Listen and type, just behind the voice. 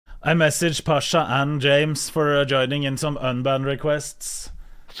I messaged Pasha and James for joining in some Unban requests.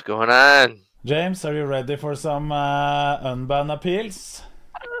 What's going on? James, are you ready for some Unban appeals?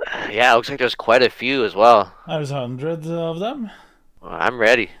 Yeah, it looks like there's quite a few as well. There's hundreds of them. Well, I'm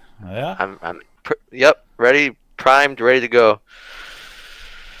ready. Yeah. Yep, ready, primed, ready to go.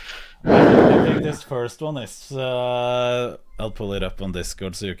 I really think this first one is. I'll pull it up on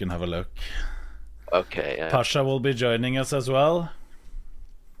Discord so you can have a look. Okay, Pasha will be joining us as well.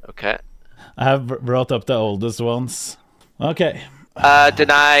 okay. I have brought up the oldest ones. Okay.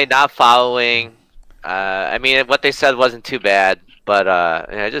 Deny, not following. I mean, what they said wasn't too bad, but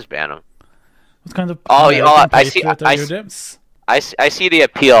yeah, just ban them. What kind of Oh, American I see. patriot are you, James? I see the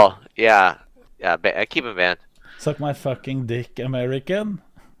appeal. Yeah, yeah. I keep him banned. Suck my fucking dick, American.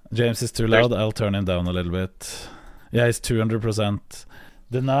 James is too loud. I'll turn him down a little bit. Yeah, he's 200%.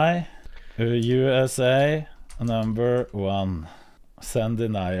 Deny. USA number 1. Send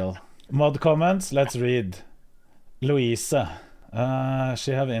denial. Mod comments. Let's read. Louisa.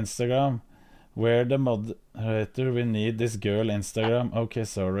 She have Instagram. Where the moderator? We need this girl Instagram. Okay,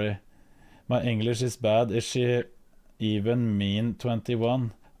 sorry. My English is bad. Is she even mean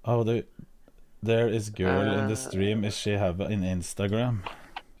 21? Oh, there is girl in the stream. Is she have an Instagram?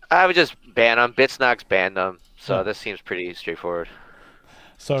 I would just ban them. Bitsnox banned them, so this seems pretty straightforward.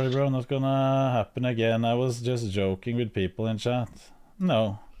 Sorry, bro, not gonna happen again. I was just joking with people in chat.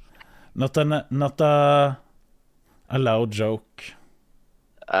 No, not a loud joke.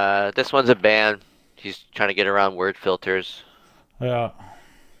 This one's a ban. He's trying to get around word filters. Yeah.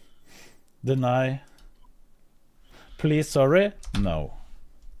 Deny. Please, sorry. No.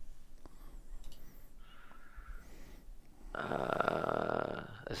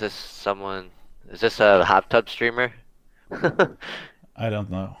 Is this someone? Is this a hot tub streamer? I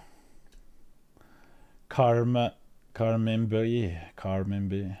don't know. Carmen B.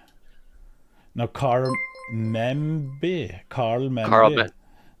 No, Carl Memby.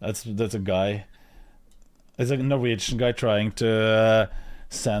 That's a guy. It's a Norwegian guy trying to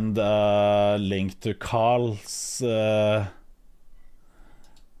send a link to Carl's.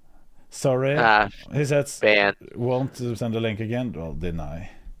 Sorry, he says ban. Won't send a link again. Well,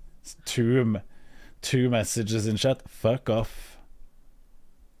 deny. It's two messages in chat. Fuck off.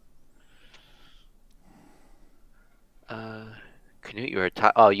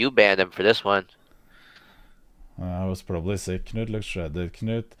 Knut, you banned him for this one. I was probably sick. Knut looks shredded.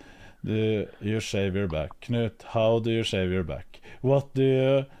 Knut, do you shave your back? Knut, how do you shave your back? What do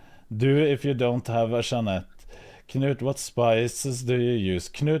you do if you don't have a Jeanette? Knut, what spices do you use?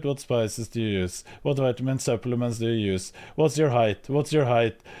 Knut, what spices do you use? What vitamin supplements do you use? What's your height? What's your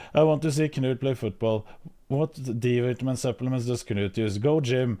height? I want to see Knut play football. What D vitamin supplements does Knut use? Go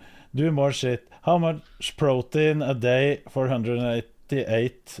gym. Do more shit. How much protein a day for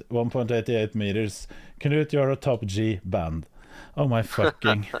 1.88 meters? Knut, you're a top G band. Oh my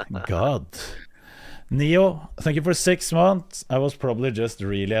fucking god. Neo, thank you for 6 months. I was probably just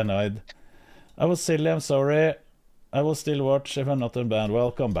really annoyed. I was silly, I'm sorry. I will still watch if I'm not unbanned.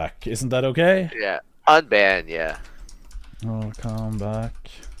 Welcome back. Isn't that okay? Yeah, unbanned, yeah. Welcome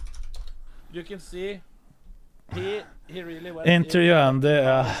back. You can see he really went Interview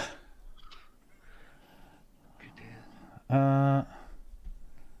Andy.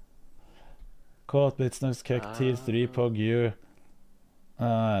 Caught Bitsnox Keck tier 3 Pog U.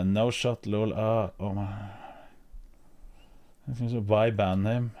 No shot lol. Oh my. Why ban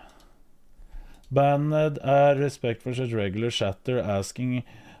him? Banned respect for such regular chatter asking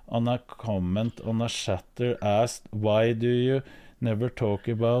on a comment on a chatter asked why do you never talk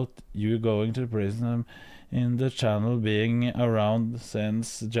about you going to prison in the channel being around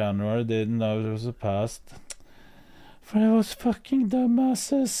since January didn't know it was a past. For I was fucking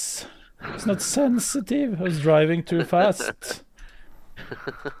dumbasses. It's not sensitive. I was driving too fast.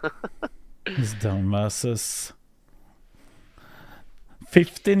 These dumbasses.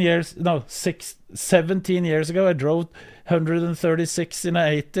 17 years ago I drove 136 in a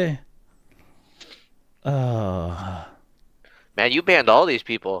 80. Man, you banned all these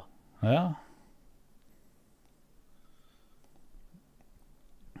people. Yeah.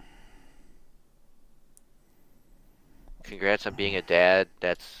 Congrats on being a dad.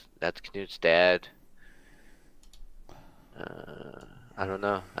 That's Knut's dad. I don't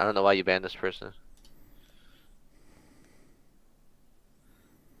know. I don't know why you banned this person.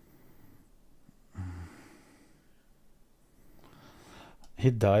 He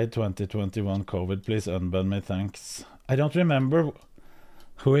died 2021 COVID. Please unban me, thanks. I don't remember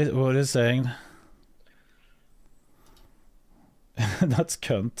what is saying. That's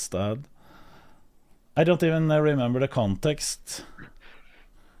cunt, dad. I don't even remember the context.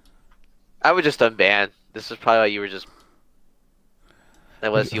 I would just unban. This is probably why you were just.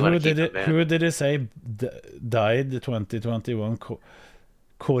 Unless you want to keep unban. Who did it say died 2021?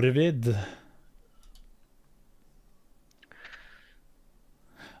 Corvid.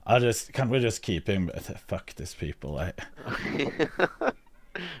 Can we just keep him? Fuck these people.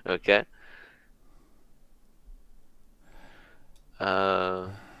 Okay.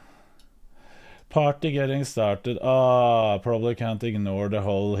 Party getting started. Probably can't ignore the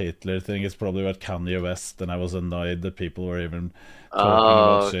whole Hitler thing. It's probably about Kanye West, and I was annoyed that people were even talking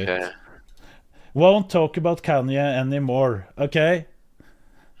about shit. Won't talk about Kanye anymore. Okay.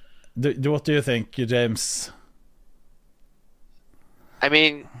 What do you think, James? I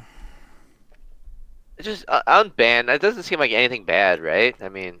mean, just unban. It doesn't seem like anything bad, right? I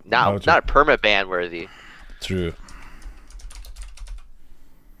mean, not perma-ban worthy. True.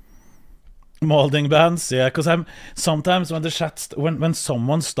 Molding bands, yeah, because I'm sometimes when the chat when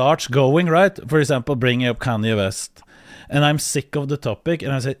someone starts going, right, for example bringing up Kanye West, and I'm sick of the topic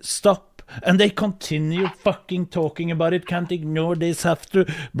and I say stop, and they continue fucking talking about it, can't ignore this, have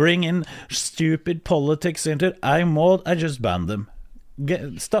to bring in stupid politics into it. I just ban them.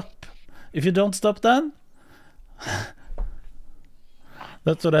 Stop. If you don't stop, then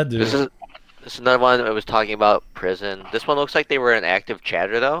that's what I do. This is another one that was talking about prison. This one looks like they were an active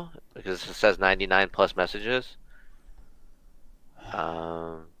chatter though, because it says 99 plus messages.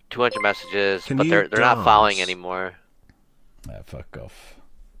 200 messages, but they're not following anymore. Yeah, fuck off.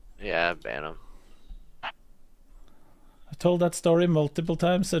 Yeah, ban them. I told that story multiple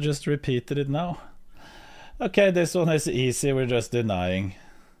times, I just repeated it now. Okay, this one is easy, we're just denying.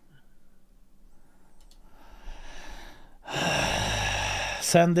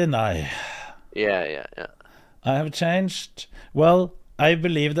 Send deny. Yeah. I have changed. Well, I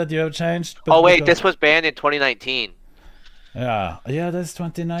believe that you have changed. But oh wait, this was banned in 2019. Yeah, that's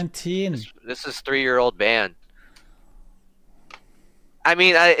 2019. This is 3-year-old ban. I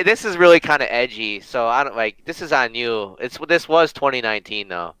mean, this is really kind of edgy, so I don't like. This is on you. This was 2019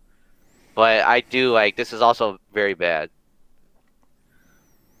 though, but I do like. This is also very bad.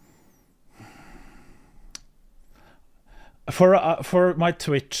 For my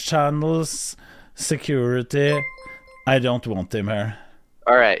Twitch channel's security, I don't want him here.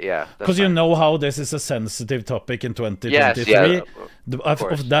 All right, yeah. Because you know how this is a sensitive topic in 2023. Yes, yeah,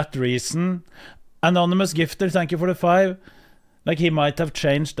 of that reason. Anonymous Gifter, thank you for the 5. Like, he might have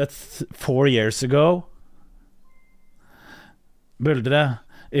changed that 4 years ago. Buldre,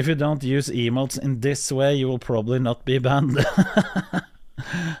 if you don't use emotes in this way, you will probably not be banned.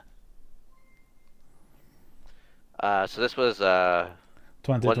 So this was one-man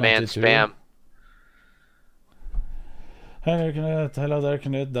 2022. spam. Hello there,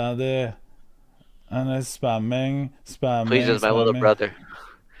 Knut, Daddy. And it's spamming. Please, it's my little brother.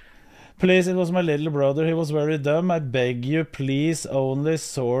 Please, it was my little brother. He was very dumb. I beg you, please, only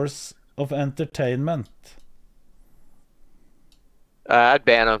source of entertainment. I'd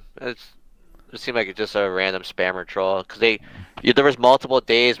ban him. It seemed like it's just a random spammer troll. Because there was multiple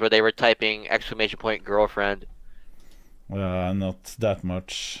days where they were typing !! girlfriend. Not that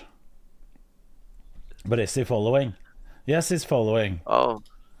much. But is he following? Yes, he's following. Oh,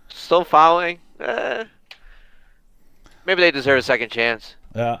 still following? Maybe they deserve a second chance.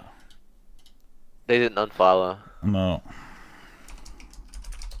 Yeah. They didn't unfollow. No.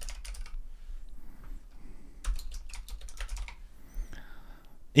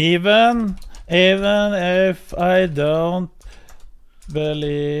 Even if I don't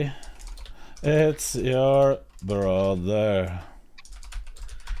believe it's your brother.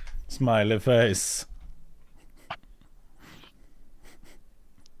 Smiley face.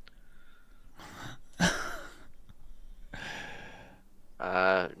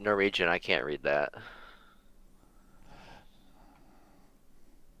 Norwegian, I can't read that.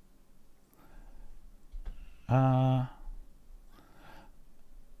 I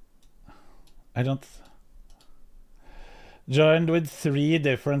don't... Joined with 3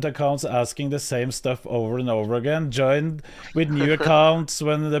 different accounts asking the same stuff over and over again. Joined with new accounts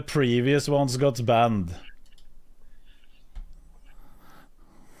when the previous ones got banned.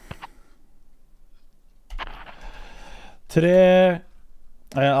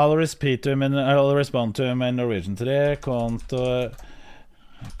 I'll respond to him in Norwegian. 3 kontoer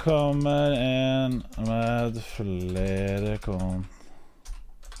kommer inn med flere kontoer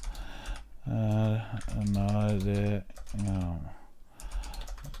når de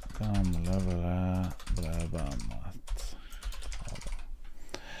gamle ble bannet.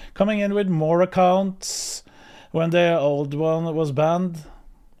 Coming in with more accounts when the old one was banned.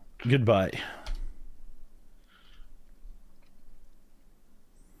 Goodbye.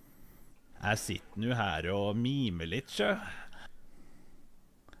 Jeg sitter nå her og mimer litt, sjø.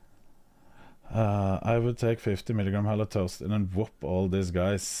 I would take 50 milligram halitosis and whoop all these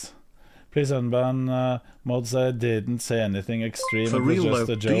guys. Please unban. Mod said didn't say anything extreme. For it was real just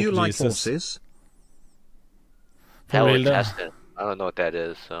though, a joke. do you like Jesus. horses? For Hell real though. intestine. I don't know what that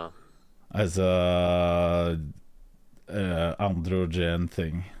is, so. As a androgen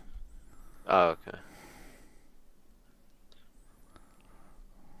thing. Oh, okay.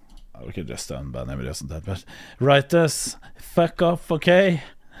 We could just unban him, it doesn't that bad. Write us. Fuck off, okay?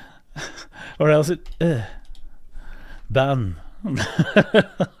 Or else it... ban.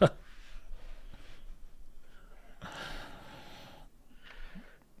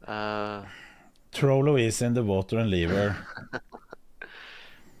 Throw Louise in the water and leave her.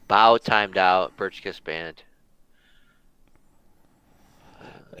 Bow timed out. Birch Kiss banned.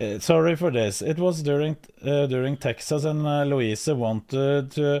 Sorry for this. It was during Texas and Louise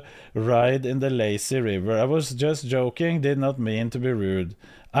wanted to ride in the lazy river. I was just joking, did not mean to be rude.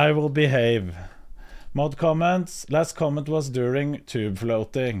 I will behave. Mod comments. Last comment was during tube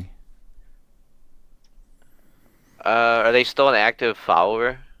floating. Are they still an active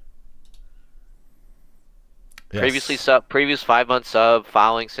follower? Yes. Previous 5-month sub,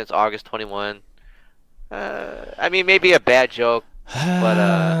 following since August 21. I mean, maybe a bad joke, but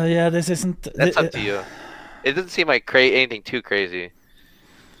yeah, this isn't. that's up to you. It doesn't seem like anything too crazy.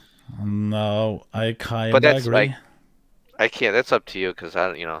 No, I kind But of that's agree. like, I can't. That's up to you because I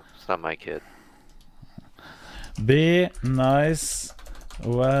don't. It's not my kid. Be nice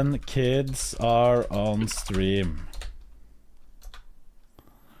when kids are on stream.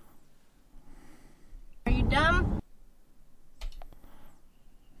 Are you dumb?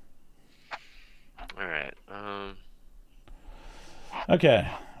 All right. Okay,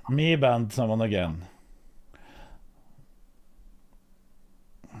 me banned someone again.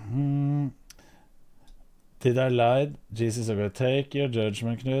 Did I lie? Jesus, okay, take your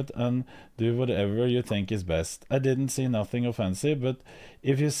judgment, Knut, and do whatever you think is best. I didn't see nothing offensive, but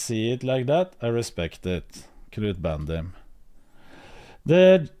if you see it like that, I respect it. Knut banned him.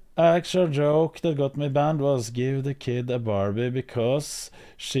 The actual joke that got me banned was give the kid a Barbie because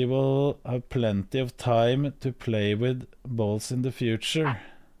she will have plenty of time to play with balls in the future.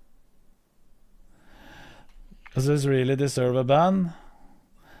 Does this really deserve a ban?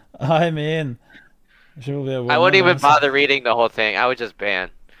 I mean, she will be a woman. I wouldn't even also. bother reading the whole thing. I would just ban.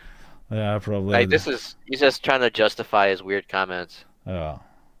 Yeah, probably. Like he's just trying to justify his weird comments. Yeah.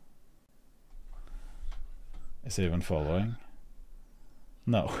 Is he even following?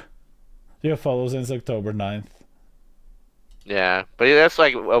 No. You follow since October 9th. Yeah, but that's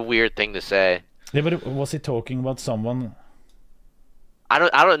like a weird thing to say. Yeah, but was he talking about someone? I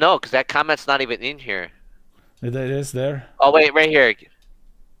don't know because that comment's not even in here. It is there. Oh wait, right here.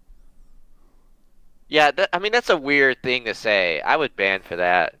 Yeah, I mean that's a weird thing to say. I would ban for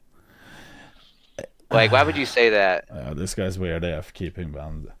that. Like, why would you say that? This guy's weird AF, keeping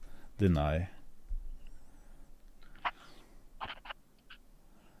banned. Deny.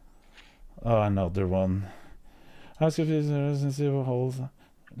 Oh, another one. Ask if he's since the whole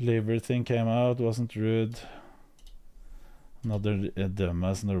liver thing came out, wasn't rude. Another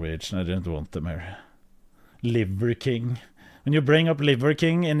dumbass Norwegian, I didn't want them here. Liver King. When you bring up Liver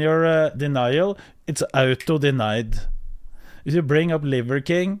King in your denial, it's auto-denied. If you bring up Liver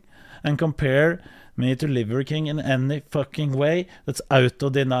King and compare me to Liver King in any fucking way, that's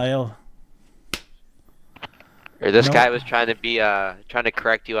auto-denial. Or this No. guy was trying to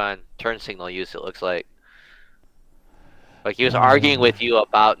correct you on turn signal use. It looks like he was arguing with you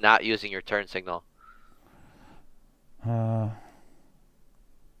about not using your turn signal.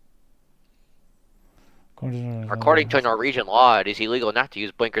 According to Norwegian law, it is illegal not to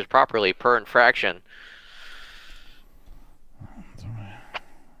use blinkers properly per infraction.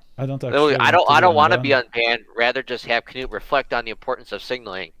 I don't actually. I don't want to be unbanned. Rather, just have Knut reflect on the importance of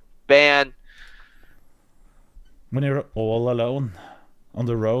signaling. Ban. When you're all alone on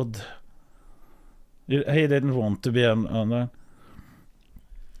the road, he didn't want to be on the.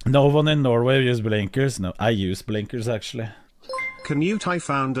 No one in Norway uses blinkers. No, I use blinkers actually. Knut, I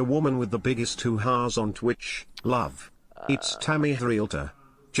found a woman with the biggest hoo-has on Twitch. Love. It's Tammy Realtor.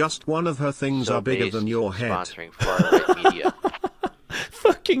 Just one of her things are bigger than your head. Sponsoring far-right media.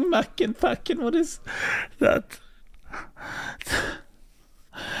 Fucking Mackin Packin, what is that?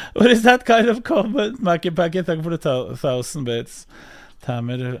 What is that kind of comment? Mackin Packin, thank you for the 1,000 bits.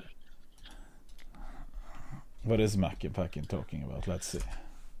 Tammy. What is Mackin Packin talking about? Let's see.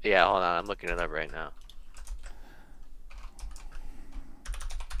 Yeah, hold on. I'm looking it up right now.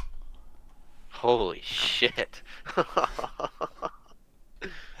 Holy shit.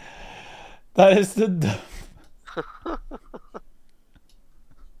 That is the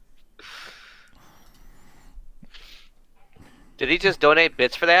Did he just donate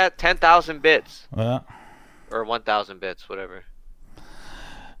bits for that? 10,000 bits. Yeah. Or 1,000 bits, whatever.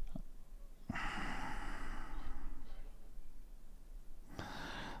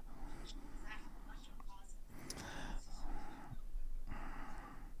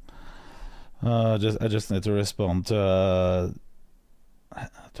 I just need to respond to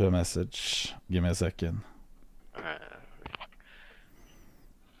a message. Give me a second. Alright.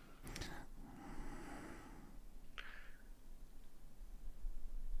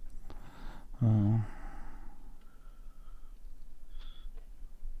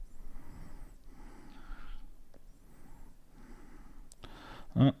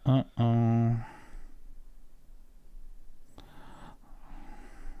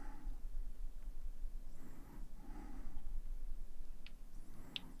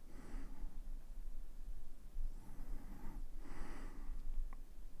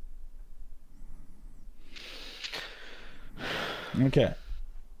 Okay.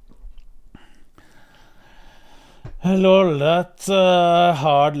 Lol, that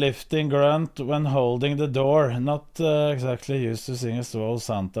hard lifting grunt when holding the door. Not exactly used to seeing a swole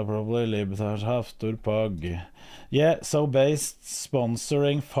Santa, probably libtard haftur pug. Yeah, so based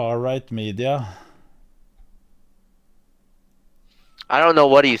sponsoring far-right media. I don't know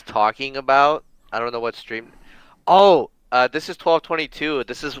what he's talking about. I don't know what stream. Oh, this is 12/22.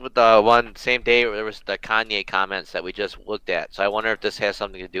 This is with the one same day where there was the Kanye comments that we just looked at. So I wonder if this has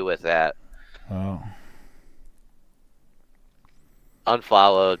something to do with that. Oh.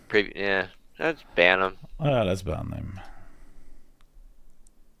 Unfollowed. Yeah, let's ban him. Yeah, let's ban him.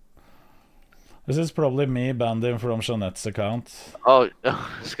 This is probably me banned him from Jeanette's account. Oh,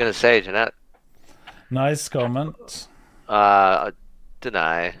 I was gonna say, Jeanette. Nice comment.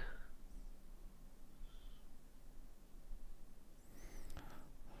 Deny.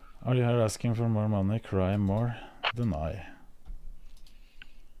 Are you here asking for more money? Cry more? Deny.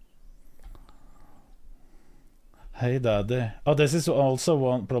 Hey daddy. Oh, this is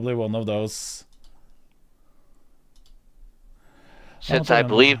also probably one of those. Since I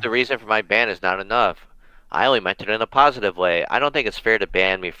believe the reason for my ban is not enough, I only meant it in a positive way. I don't think it's fair to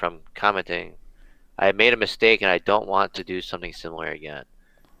ban me from commenting. I made a mistake and I don't want to do something similar again.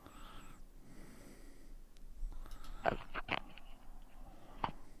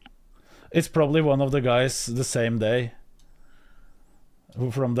 It's probably one of the guys the same day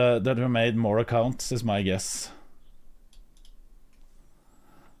who made more accounts, is my guess.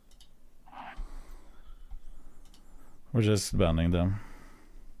 We're just banning them.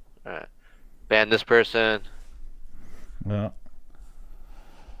 Alright. Ban this person. Yeah.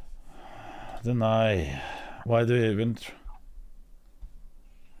 Deny. Why do you even...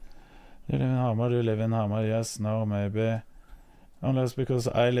 You live in Hamar, do you live in Hamar? Yes, no, maybe. Unless because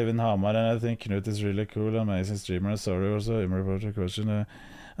I live in Hamar and I think Knut is really cool, amazing streamer. Sorry, also, I'm reporter question.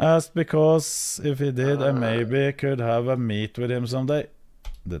 Asked because if he did, I maybe could have a meet with him someday.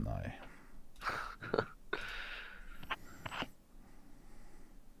 Deny.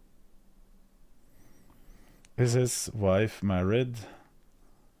 Is his wife married?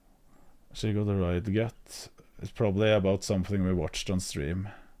 She got a right gut. It's probably about something we watched on stream.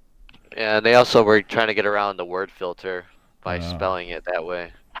 Yeah, and they also were trying to get around the word filter by spelling it that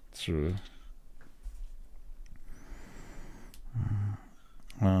way. True.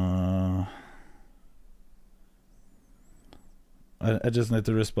 I just need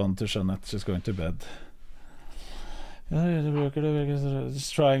to respond to Jeanette. She's going to bed.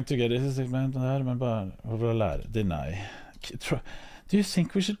 Just trying to get it segment her, men bare for å lære. Deny. Do you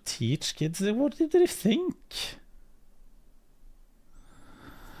think we should teach kids? What did they think?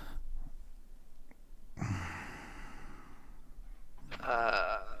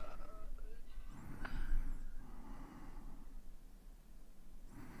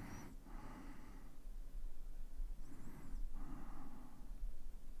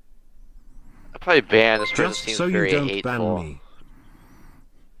 I'll probably ban this person. Just Seems so you very don't hateful. ban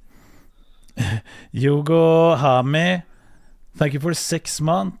me. Yugo Hami, thank you for 6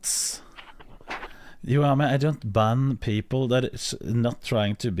 months. Yugo Hami, I don't ban people that is not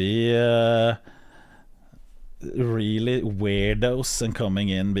trying to be really weirdos and coming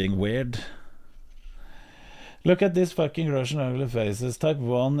in being weird. Look at these fucking Russian ugly faces. Type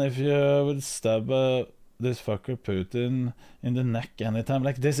 1 if you would stab this fucker Putin in the neck anytime.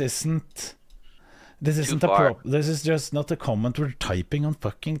 Like, this isn't a prop. This is just not a comment we're typing on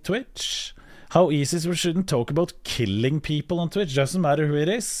fucking Twitch. How easy is we shouldn't talk about killing people on Twitch. Doesn't matter who it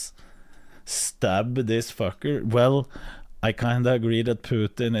is. Stab this fucker. Well, I kind of agree that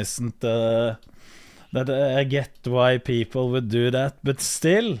Putin isn't that I get why people would do that, but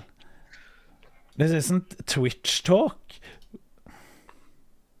still, this isn't Twitch talk.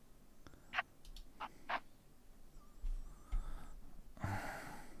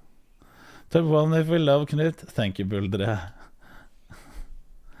 Top one if we love Knut. Thank you, Buldre.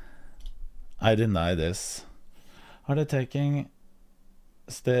 I deny this. Are they taking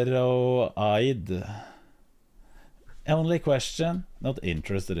steroid? Only question, not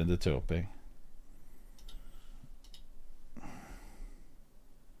interested in the topic.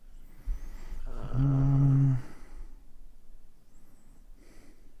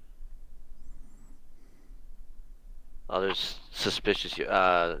 Oh, there's suspicious.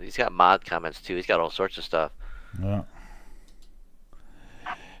 He's got mod comments too. He's got all sorts of stuff. Yeah.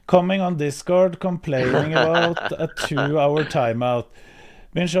 Coming on Discord complaining about a 2-hour timeout.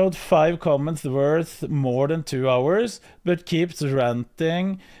 Been showed 5 comments worth more than 2 hours, but keeps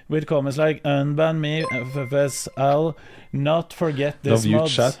ranting with comments like Unban me, FFSL, not forget this Love you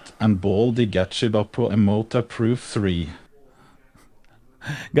mods. chat and Baldy Gachiba på Emota Proof 3.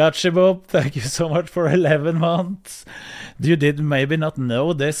 Gotcha, Bob. Thank you so much for 11 months. You did maybe not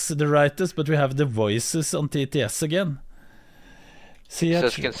know this, the writers, but we have the voices on TTS again. See,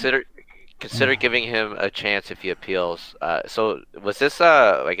 Says consider giving him a chance if he appeals. So was this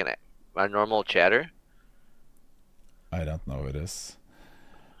like a normal chatter? I don't know it is.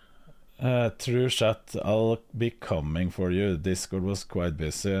 True chat, I'll be coming for you. Discord was quite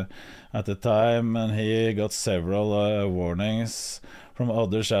busy at the time, and he got several warnings from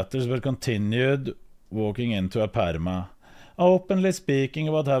other chatters, but continued walking into a perma. Openly speaking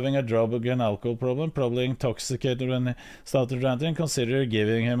about having a drug and alcohol problem, probably intoxicated when he started ranting, consider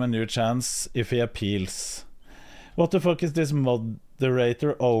giving him a new chance if he appeals. What the fuck is this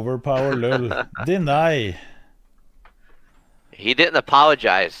moderator overpower lul? Deny. He didn't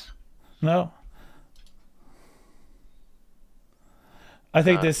apologize. No. I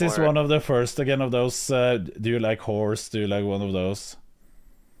think this is one of the first again of those. Do you like horse? Do you like one of those?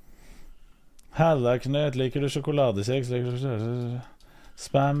 Halla, Knut, liker du sjokoladekjeks?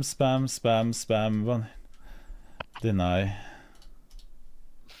 Spam, spam, spam, spam. Deny.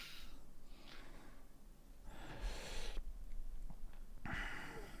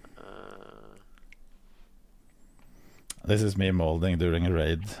 This is me molding during a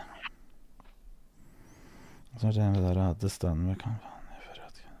raid. Så det der hadde stand med kampanje for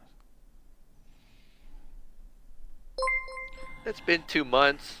at... It's been 2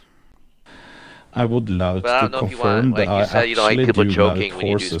 months. I would like But I to don't know if you confirm want, like that you I said, you don't like actually people do joking like when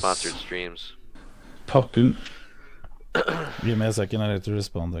you do horses. sponsored streams. Puppy. Give me a second, I need to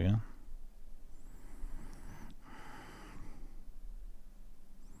respond again.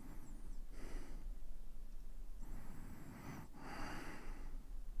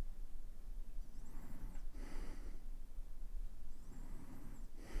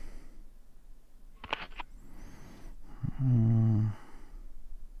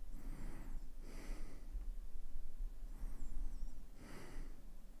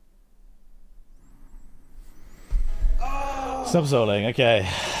 Stop stalling, okay.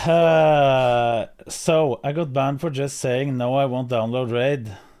 So, I got banned for just saying no, I won't download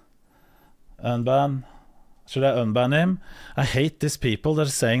raid. Unban. Should I unban him? I hate these people that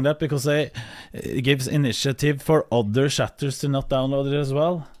are saying that because it gives initiative for other chatters to not download it as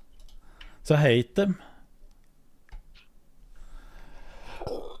well. So I hate them.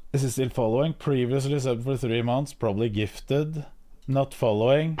 This is still following. Previously subbed for 3 months, probably gifted. Not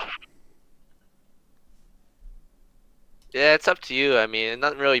following. Yeah, it's up to you. I mean,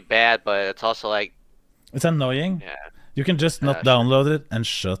 nothing really bad, but it's also like... It's annoying. Yeah. You can just not download it and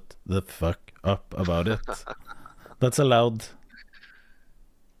shut the fuck up about it. That's allowed.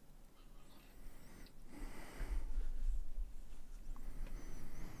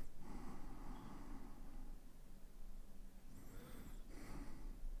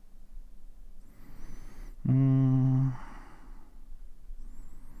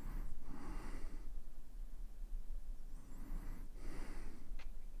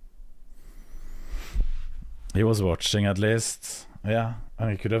 He was watching at least. Yeah,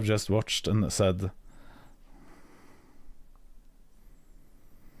 and he could have just watched and said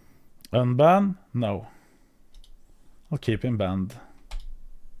unban? No. I'll keep him banned.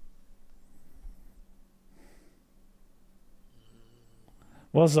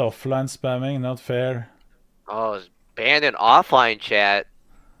 Was offline spamming not fair? Oh, it's banned in offline chat.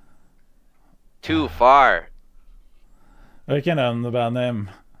 Too far. We can unban him.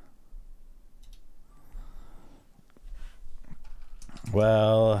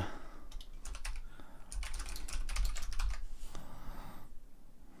 Well,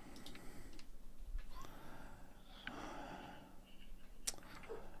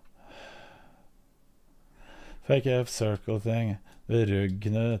 Fake F circle thing. The rugg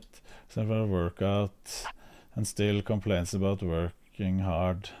Knut. Sent for a workout and still complains about working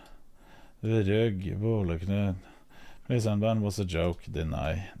hard. The rugg. Bole Knut. Please, Unban was a joke.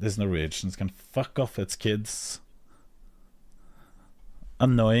 Deny. These Norwegians can fuck off. It's kids.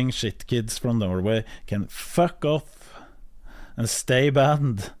 Annoying shit kids from Norway can fuck off and stay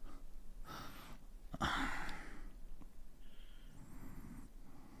banned.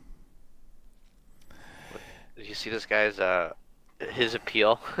 Did you see this guy's his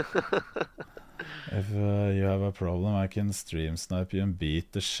appeal? If you have a problem, I can stream snipe you and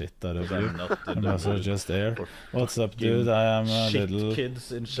beat the shit out of you. And also just there. What's up, dude? I am a Shit little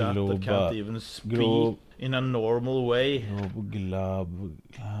kids in chat that globa- can't even speak glob- in a normal way. glab.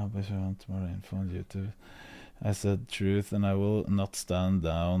 If you want more info on YouTube. I said truth, and I will not stand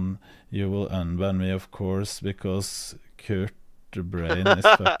down. You will unban me, of course, because Kurt brain is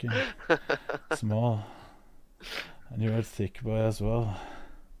fucking small. And you're a thick boy as well.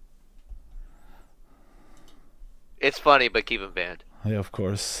 It's funny, but keep him banned. Yeah, of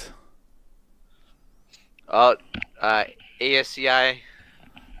course. Oh, ASCI.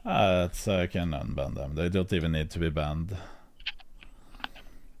 That's I can unban them. They don't even need to be banned.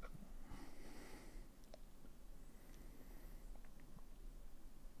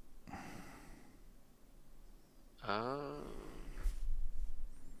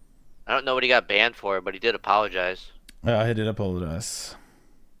 I don't know what he got banned for, but he did apologize. Yeah, he did apologize.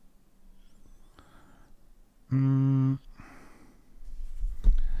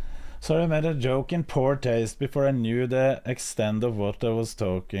 Sorry, I made a joke in poor taste before I knew the extent of what I was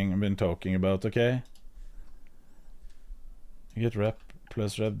been talking about, okay? You get rep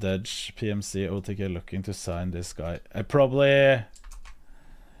plus rep Dedge PMC OTK looking to sign this guy. I probably...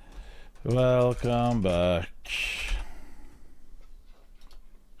 Welcome back.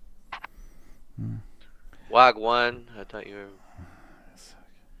 Wag one. I thought you were.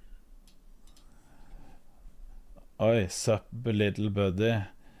 Oi, sup little buddy.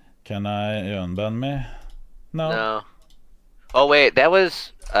 Can I unban me? No. Oh wait, that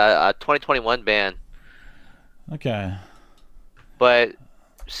was a 2021 ban. Okay. But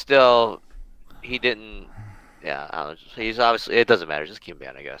still, he didn't. Yeah, I don't know, he's obviously. It doesn't matter. Just keep him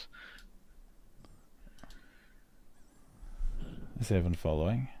banned, I guess. Is he even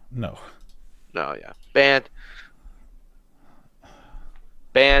following? No. No, yeah, banned.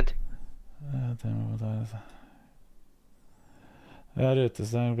 Banned. Jeg er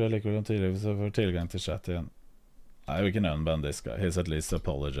utestengt, ble likevel tidligere så får tilgang til chat igjen. Nei, we can unban this guy. He's at least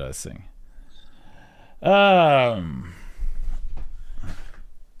apologizing.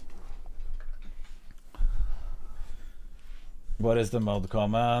 What is the mod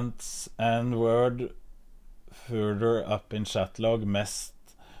comments? N-word further up in chat log.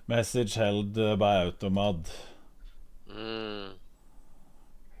 Message held by automod.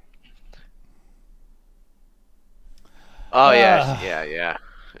 Oh yeah.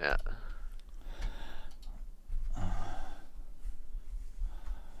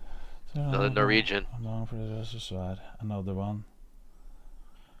 Another Norwegian. Another one.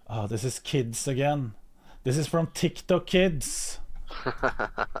 Oh, this is kids again. This is from TikTok kids.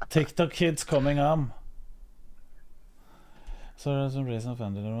 TikTok kids coming on. So there's some reason I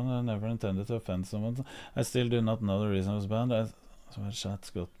offended everyone. I never intended to offend someone. I still do not know the reason I was banned. So my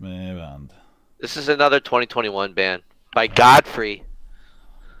chat's got me banned. This is another 2021 ban by Godfrey.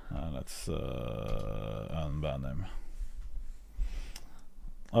 Let's unban him.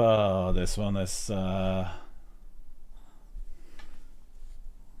 Oh, this one is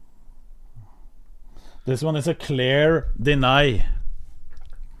this one is a clear deny.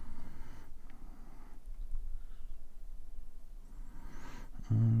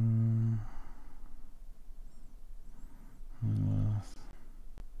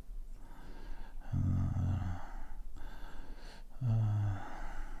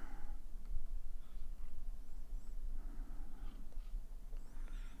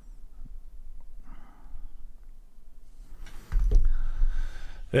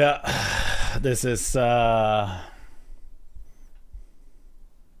 Yeah, this is like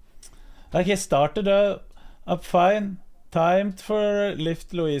he started up fine, timed for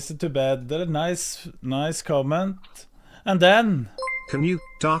lift Louise to bed. Nice comment, and then Can you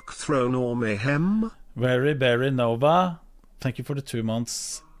Dark Throne or Mayhem? Very Berry Nova, thank you for the 2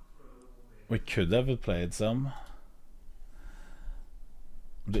 months. We could have played some.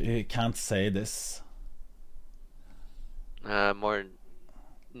 You can't say this. More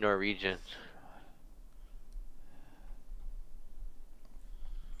Norwegian.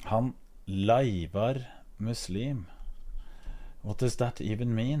 Han laivar muslim. What does that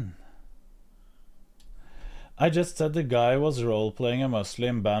even mean? I just said the guy was role-playing a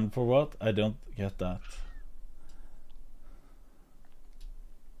Muslim band for what? I don't get that.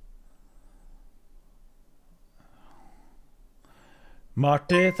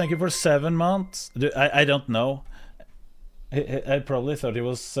 Marty, thank you for 7 months. I don't know. I probably thought he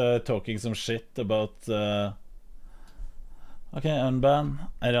was talking some shit about... Okay, Unban.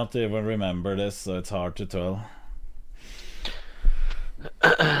 I don't even remember this, so it's hard to tell.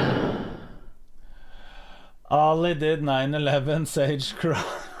 Ali did 9/11 Sage Cry.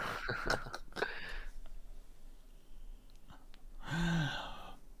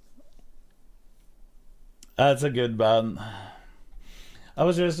 That's a good band. I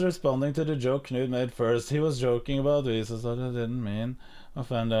was just responding to the joke Knut made first. He was joking about Jesus that I didn't mean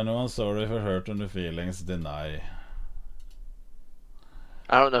offend anyone. Sorry for hurting the feelings. Deny.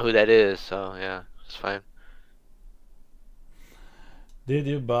 I don't know who that is, so yeah, it's fine. Did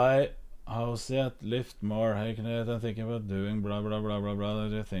you buy house yet? Lift more. Hey, Knut, I'm thinking about doing blah blah blah blah blah. What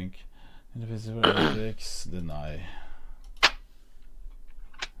do you think? In the physical ethics, deny.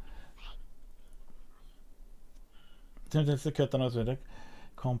 That's the cut on Twitter.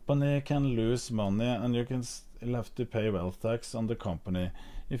 Company can lose money and you can still have to pay wealth tax on the company.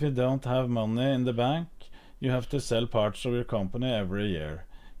 If you don't have money in the bank, you have to sell parts of your company every year.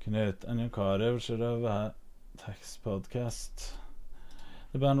 Knut and Karev should have a tax podcast.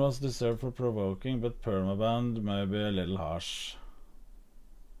 The ban was deserved for provoking, but permaband may be a little harsh.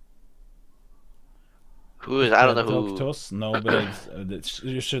 Who is? I don't know Talk who. to us? No, but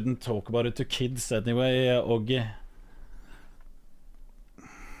you shouldn't talk about it to kids anyway, Oggy.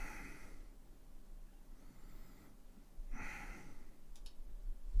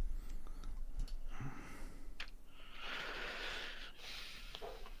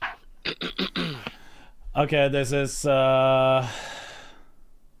 Okay, this is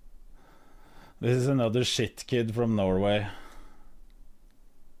another shit kid from Norway.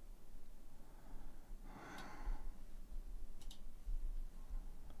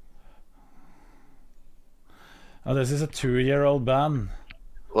 Oh, this is a 2-year-old ban.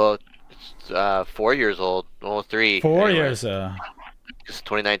 Well, it's 4 years old, almost 3. 4 anyway. years. It's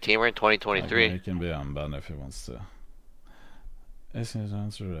 2019. We're in 2023. Okay, he can be unbanned if he wants to. Is his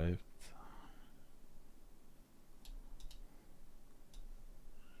answer raped?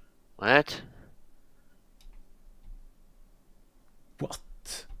 What? What?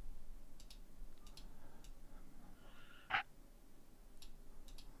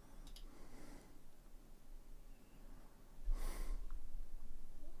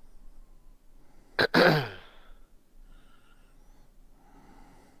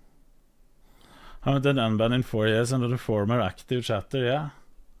 Haven't done unban in 4 years under the former active chatter, yeah?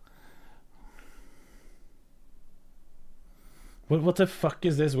 What the fuck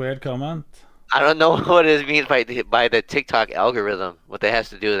is this weird comment? I don't know what it means by the TikTok algorithm. What that has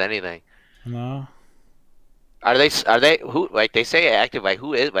to do with anything? No. Are they who, like they say active, like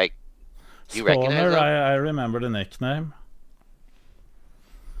who is, like, do you recognize Spawner, them? I remember the nickname.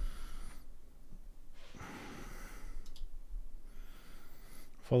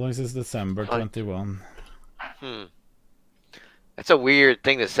 Following since December 21. That's a weird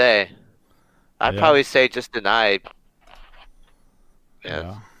thing to say. I'd Yeah. probably say just deny.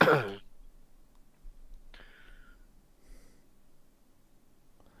 Yeah.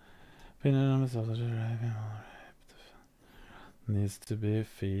 Opinion on mythology needs to be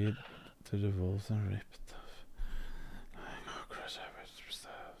feed to the wolves and ripped off.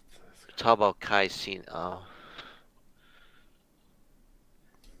 Talk about Kai scene. Oh.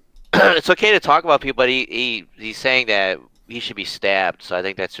 It's okay to talk about people, but he's saying that he should be stabbed, so I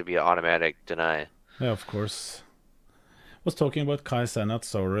think that should be an automatic deny. Yeah, of course. Was talking about Kai Senat,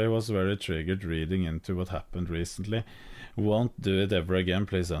 sorry, was very triggered reading into what happened recently. Won't do it ever again,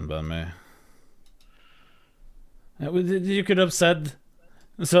 please unban me. You could have said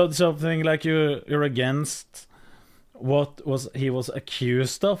something like you're against what he was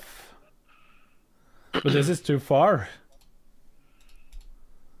accused of. But this is too far.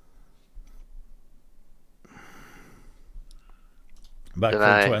 Back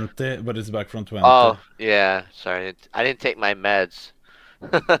Deny. from 20, but it's back from 20. Oh, yeah. Sorry. I didn't take my meds.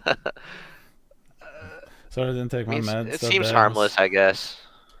 Sorry, I didn't take my meds. It that seems day. harmless, I guess.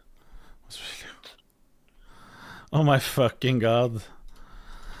 Oh my fucking god.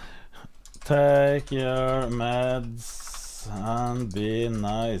 Take your meds and be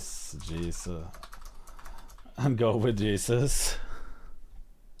nice, Jesus. And go with Jesus.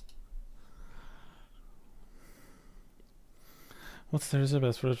 What's there is the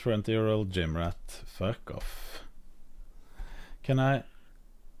best for a 20-year-old gym rat? Fuck off. Can I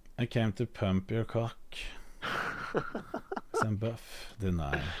came to pump your cock. Some buff.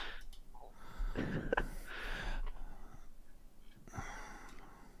 Deny.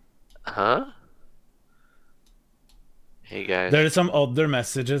 Huh? Hey guys. There are some other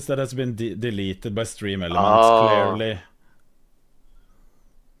messages that has been deleted by Stream Elements, clearly.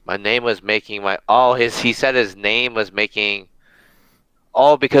 My name was making my... Oh, he said his name was making...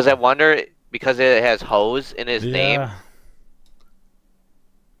 Oh, because I wonder... Because it has hose in his name.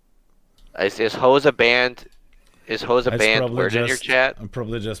 Is hose a band? Is hose a band word in your chat?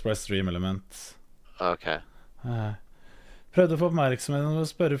 Probably just by Stream Elements. Okay. Prøvde å få oppmerksomheten ved å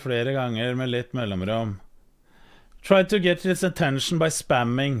spørre flere ganger med litt mellomrom. Tried to get his attention by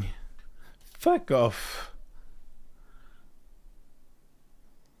spamming. Fuck off.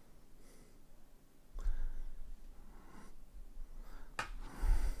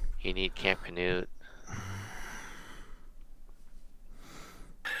 You need Camp Knut.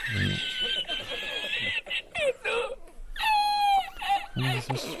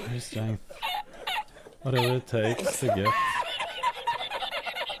 Strength. Whatever it takes to get.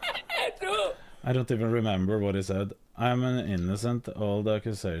 I don't even remember what he said. I'm an innocent. All the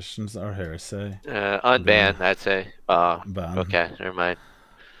accusations are hearsay. Unban, I'd say. Ban. Okay, never mind.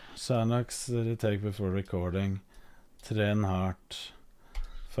 Xanax did it take before recording? Tren hardt.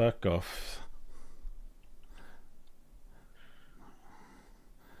 Fuck off.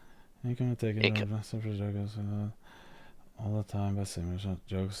 You can take it all the time by similar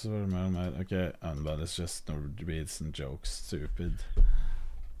jokes were made. Okay, Unban is just Norwegian jokes. Stupid.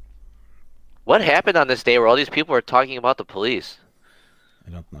 What happened on this day where all these people were talking about the police? I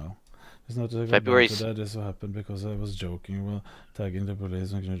don't know. It's not like February. This happened because I was joking while tagging the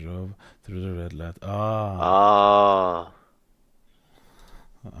police when I drove through the red light.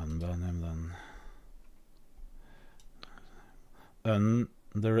 Unban him then.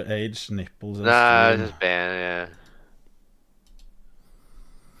 Underage nipples. Nah, it's just banned, yeah.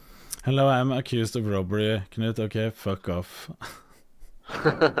 Hello, I'm accused of robbery. Knut, okay, fuck off.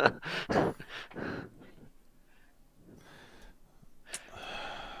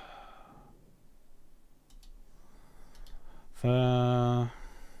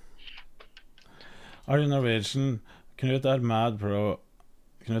 Are you Norwegian? Knut er mad pro.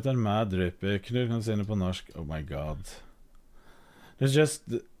 Knut er mad drippy. Knut kan si det på norsk. Oh my god. There's just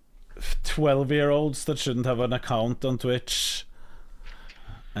 12-year-olds that shouldn't have an account on Twitch.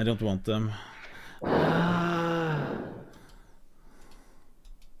 I don't want them.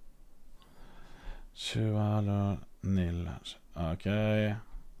 Chualo Nil. Okay.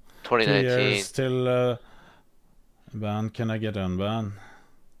 2019. 2 years till ban. Can I get unban?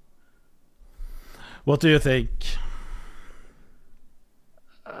 What do you think?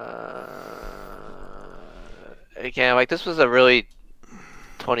 Again, like, this was a really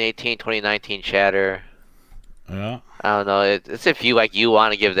 2018, 2019 chatter. Yeah. I don't know. It's if you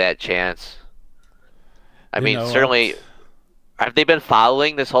want to give that chance. I mean, certainly. Have they been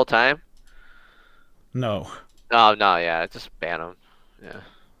following this whole time? No. No, yeah. Just ban them. Yeah.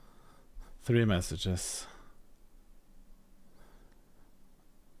 3 messages.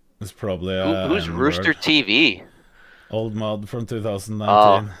 It's probably who's Rooster TV? Old mod from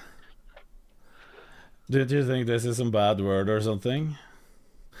 2019. Do you think this is some bad word or something?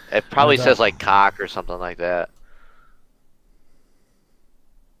 It probably says like cock or something like that.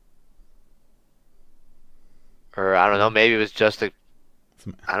 Or I don't know, maybe it was just a...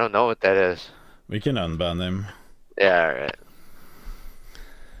 I don't know what that is. We can unban him. Yeah, alright.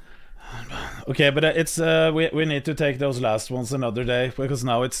 Okay, but it's we need to take those last ones another day, because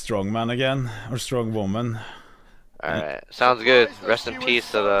now it's strongman again, or strong woman. Alright, sounds good. Rest in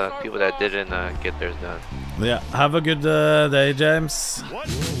peace to the people that didn't get theirs done. Yeah, have a good day, James. What?